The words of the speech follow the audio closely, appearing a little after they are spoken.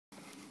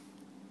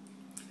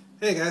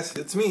Hey guys,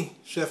 it's me,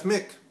 Chef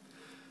Mick.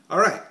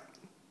 Alright,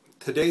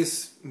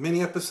 today's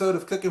mini episode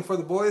of Cooking for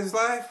the Boys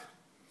Live.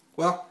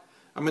 Well,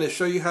 I'm going to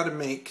show you how to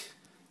make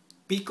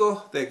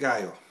Pico De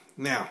Gallo.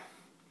 Now,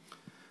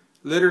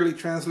 literally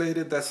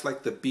translated, that's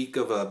like the beak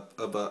of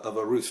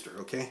a rooster,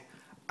 okay?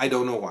 I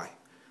don't know why.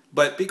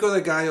 But Pico de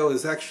Gallo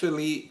is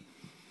actually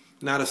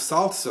not a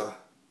salsa,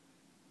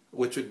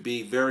 which would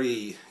be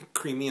very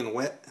creamy and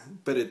wet,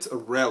 but it's a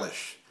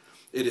relish.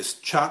 It is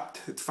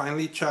chopped, it's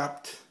finely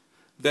chopped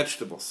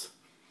vegetables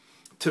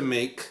to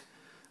make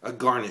a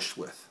garnish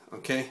with,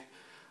 okay?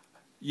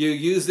 You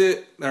use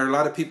it, or a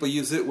lot of people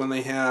use it when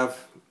they have,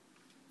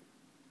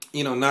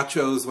 you know,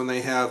 nachos, when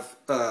they have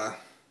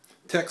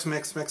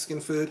Tex-Mex Mexican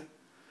food.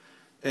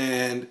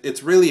 And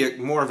it's really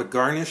more of a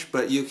garnish,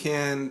 but you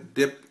can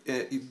dip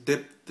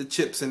the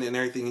chips in it and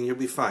everything and you'll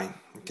be fine.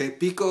 Okay,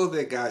 Pico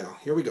de Gallo.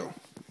 Here we go.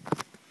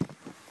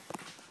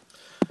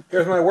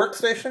 Here's my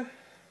workstation.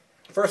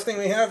 First thing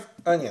we have,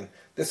 onion.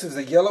 This is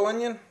a yellow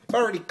onion. It's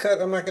already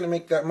cut. I'm not going to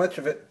make that much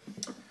of it.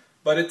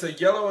 But it's a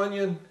yellow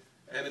onion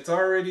and it's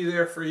already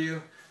there for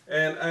you.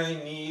 And I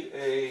need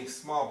a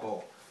small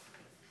bowl.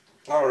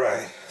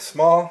 Alright,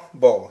 small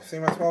bowl. See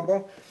my small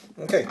bowl?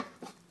 Okay,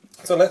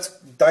 so let's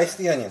dice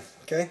the onion.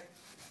 Okay?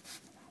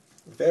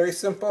 Very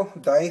simple.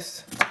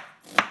 Dice.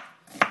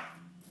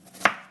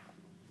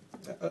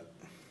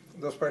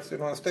 Those parts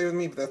didn't want to stay with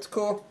me, but that's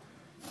cool.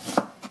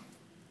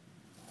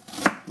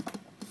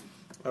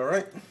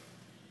 Alright.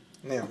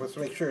 Now let's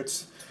make sure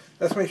it's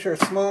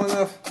small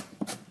enough.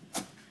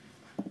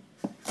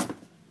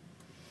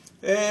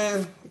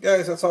 And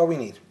guys, that's all we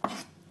need.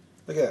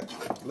 Look at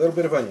that. A little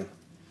bit of onion.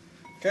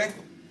 Okay?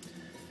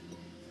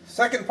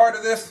 Second part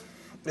of this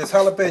is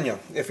jalapeno.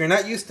 If you're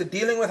not used to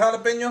dealing with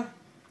jalapeno,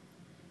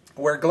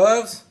 wear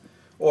gloves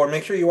or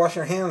make sure you wash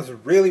your hands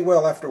really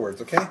well afterwards,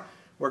 okay?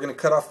 We're going to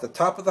cut off the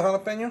top of the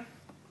jalapeno.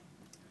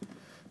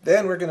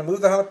 Then we're going to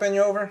move the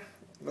jalapeno over.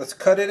 Let's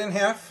cut it in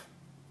half.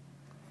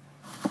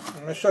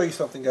 I'm going to show you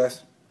something,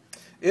 guys.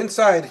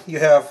 Inside you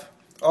have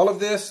all of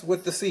this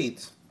with the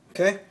seeds,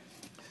 okay?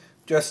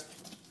 Just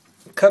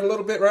cut a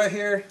little bit right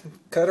here,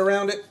 cut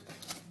around it.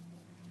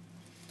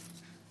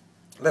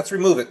 Let's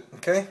remove it,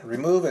 okay?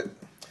 Remove it.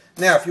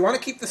 Now, if you want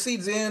to keep the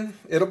seeds in,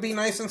 it'll be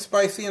nice and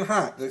spicy and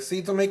hot. The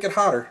seeds will make it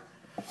hotter.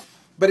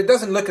 But it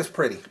doesn't look as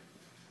pretty,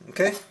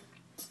 okay?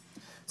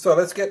 So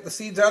let's get the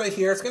seeds out of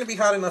here. It's going to be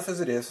hot enough as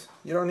it is.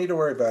 You don't need to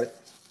worry about it.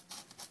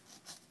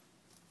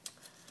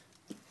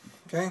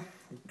 Okay?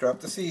 Drop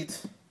the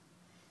seeds.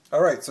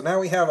 Alright, so now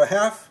we have a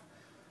half,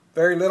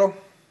 very little.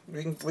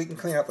 We can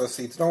clean out those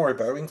seeds. Don't worry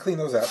about it. We can clean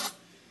those out.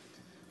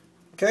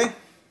 Okay?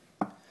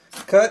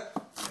 Cut,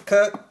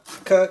 cut,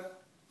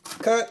 cut,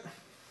 cut.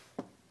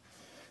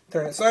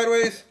 Turn it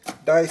sideways.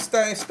 Dice,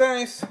 dice,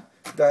 dice.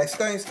 Dice,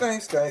 dice,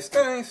 dice, dice,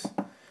 dice.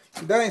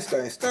 Dice,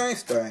 dice,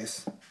 dice,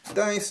 dice.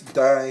 Dice,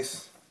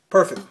 dice.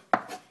 Perfect.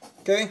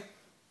 Okay?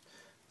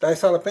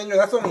 Dice jalapeno.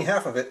 That's only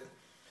half of it.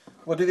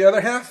 We'll do the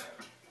other half.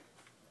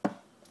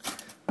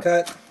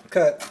 Cut,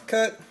 cut,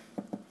 cut,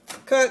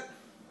 cut.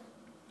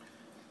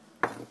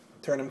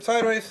 Turn them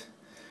sideways.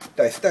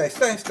 Dice, dice,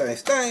 dice,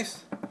 dice,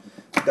 dice.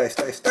 Dice,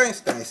 dice,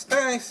 dice, dice,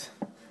 dice.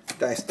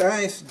 Dice,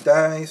 dice,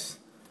 dice.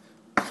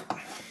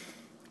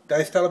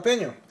 Diced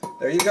jalapeno.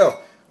 There you go.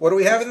 What do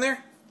we have in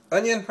there?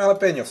 Onion,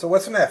 jalapeno. So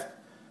what's left?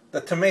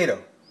 The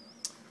tomato.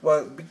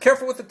 Well, be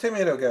careful with the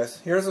tomato,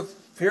 guys. Here's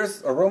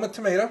a Roma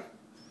tomato.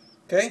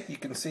 Okay, you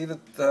can see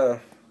that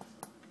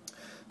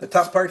the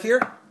top part here.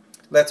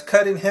 Let's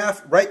cut in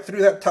half right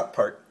through that top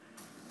part.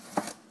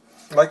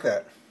 Like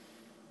that.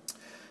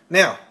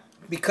 Now,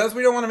 because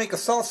we don't want to make a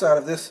salsa out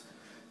of this,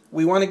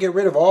 we want to get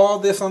rid of all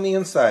this on the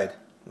inside.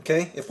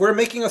 Okay? If we're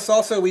making a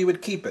salsa, we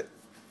would keep it.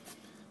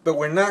 But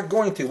we're not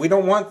going to. We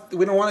don't want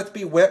it to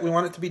be wet. We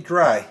want it to be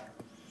dry.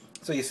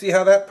 So you see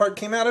how that part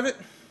came out of it?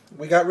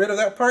 We got rid of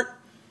that part.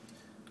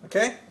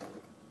 Okay?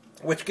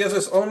 Which gives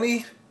us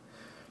only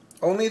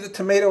the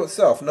tomato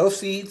itself. No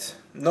seeds,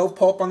 no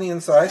pulp on the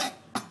inside.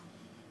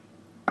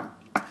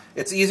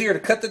 It's easier to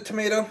cut the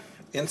tomato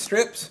in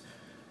strips,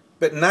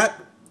 but not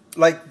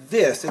like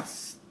this.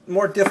 It's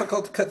more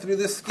difficult to cut through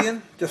this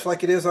skin, just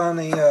like it is on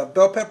a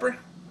bell pepper.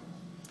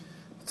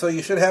 So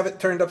you should have it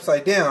turned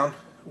upside down,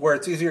 where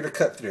it's easier to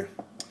cut through.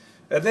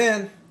 And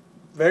then,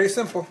 very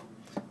simple,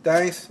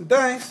 dice,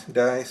 dice,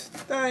 dice,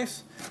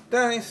 dice,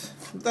 dice,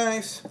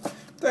 dice,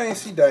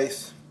 dicey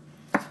dice.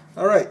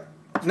 Alright,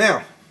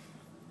 now,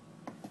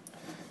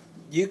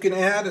 you can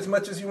add as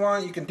much as you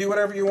want, you can do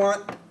whatever you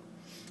want.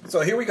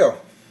 So here we go.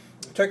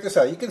 Check this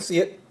out, you can see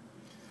it.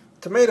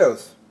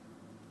 Tomatoes,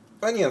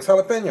 onions,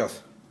 jalapenos.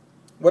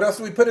 What else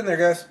do we put in there,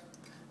 guys?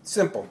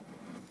 Simple.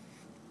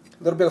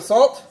 A little bit of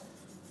salt.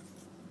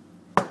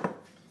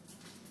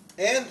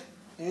 And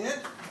the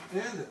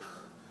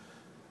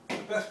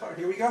best part,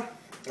 here we go.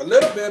 A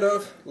little bit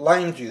of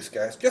lime juice,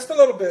 guys. Just a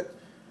little bit.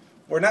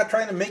 We're not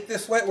trying to make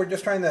this wet. We're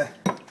just trying to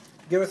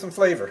give it some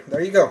flavor.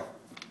 There you go.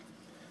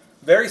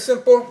 Very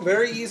simple,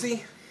 very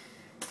easy.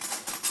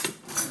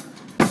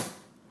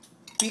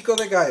 Pico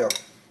de Gallo.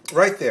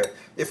 Right there.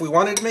 If we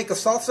wanted to make a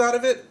salsa out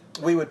of it,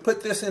 we would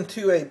put this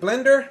into a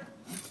blender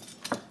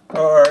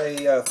or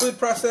a food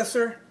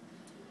processor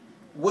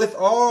with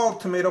all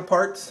tomato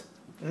parts.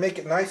 Make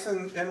it nice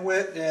and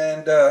wet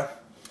and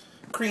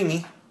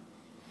creamy.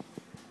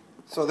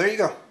 So there you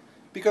go.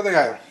 Pico De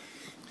Gallo.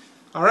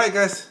 Alright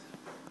guys.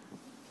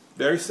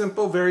 Very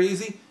simple, very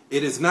easy.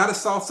 It is not a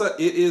salsa,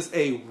 it is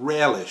a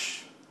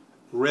relish.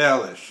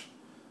 Relish.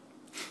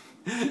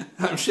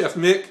 I'm Chef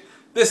Mick.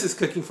 This is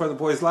Cooking for the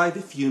Boys Live.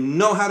 If you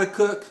know how to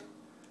cook,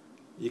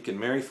 you can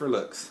marry for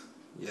looks.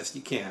 Yes,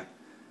 you can.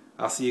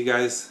 I'll see you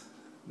guys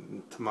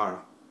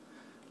tomorrow.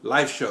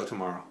 Live show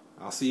tomorrow.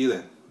 I'll see you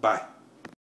then. Bye.